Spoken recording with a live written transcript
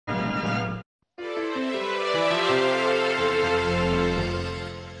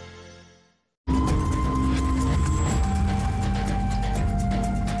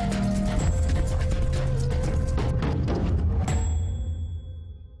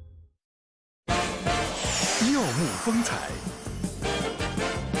妙目风采，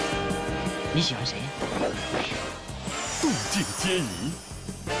你喜欢谁呀？动静皆宜，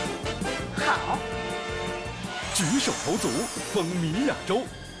好，举手投足风靡亚洲。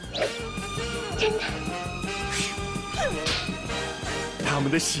真的。他们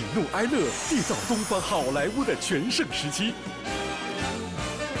的喜怒哀乐缔造东方好莱坞的全盛时期，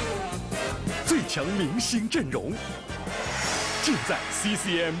最强明星阵容尽在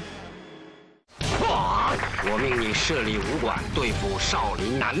CCM。 我命你设立武馆，对付少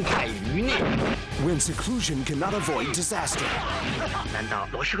林南派余孽。When seclusion cannot avoid disaster. 难道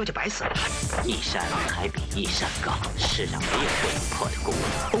罗师哥就白死了？一山还比一山高，世上没有不能破的功。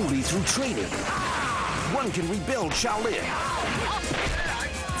Only through training, one can rebuild Shaolin.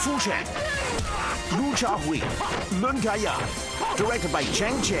 Fushan, Lu Chahui, Lun Kaya, directed by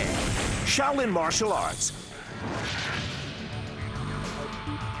Chang Chen. Shaolin Martial Arts.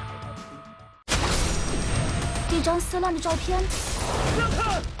 一张撕烂的照片。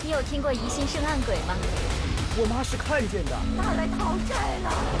你有听过疑心生暗鬼吗？我妈是看见的。他来讨债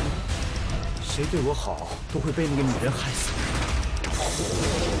了。谁对我好，都会被那个女人害死。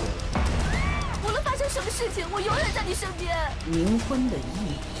无论发生什么事情，我永远在你身边。冥婚的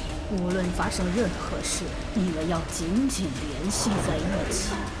意义，无论发生任何事，你们要紧紧联系在一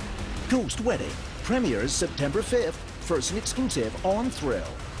起。Ghost Wedding premieres September 5th. First and exclusive on Thrill.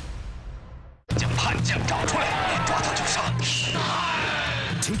 将叛将找出来，抓到就杀。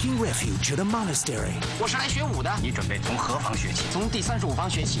Taking refuge at a monastery. 我是来学武的，你准备从何方学起？从第35方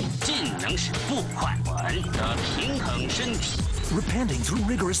学起。进能使步快，稳得平衡身体。Repenting through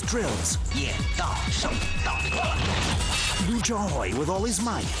rigorous drills. 眼道圣道。Lu Jiahui with all his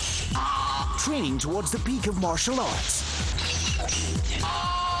might. Training towards the peak of martial arts.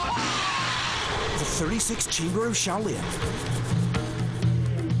 The 36th Chamber of Shaolin.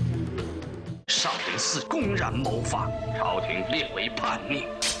 少林寺公然谋反，朝廷列为叛逆。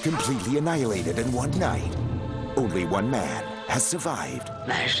Completely annihilated in one night. Only one man has survived.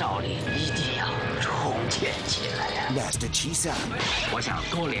 南少林一定要重建起来呀！ Master Qi-san. 我想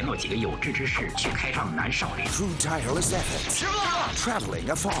多联络几个有志之士，去开创南少林。 Through tireless efforts. Traveling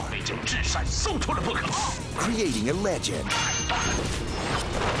afar. 为救至善，搜出了不可。Creating a legend.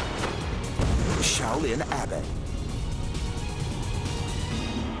 Shaolin Abbot.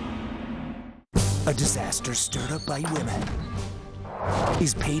 A disaster stirred up by women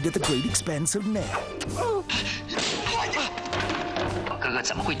is paid at the great expense of men. 哥哥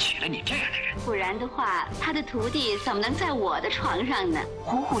怎么会娶了你这样的人？不然的话，他的徒弟怎么能在我的床上呢？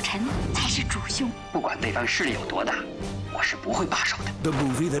虎虎臣才是主凶。不管对方势力有多大，我是不会罢手的。 The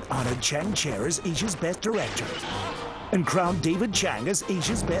movie that honored Chang Chen as Asia's best director and crowned David Chang as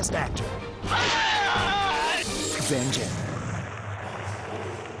Asia's best actor. Vengeance.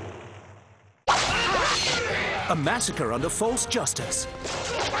 A massacre under false justice.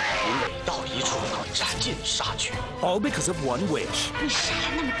 因为道一出，斩尽杀绝。 All because of one wish. 你杀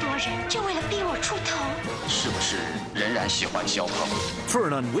了那么多人，就为了逼我出头？是不是仍然喜欢小鹏？ For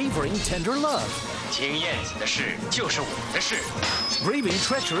an unwavering tender love. 听燕子的事就是我的事。 Braving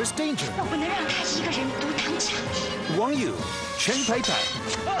treacherous danger. 我不能让他一个人独当家。 Wang Yu, Chen Peitai.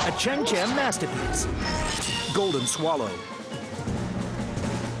 A Chen Chen masterpiece. Golden Swallow.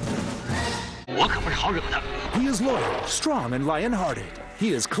 我可不是好惹的。 He is loyal, strong, and lion-hearted.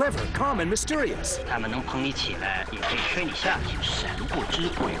 He is clever, calm, and mysterious. 他们能捧你起来，也可以摔你下去。神不知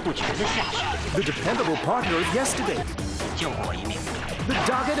鬼不觉的下去。 The dependable partner of yesterday. 救过我一命。 The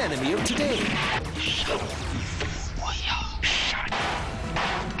dogged enemy of today. 杀你！我要杀你！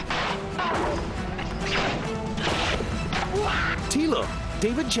 Tilo,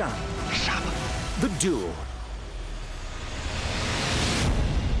 David Zhang. 杀吧！ The Duel.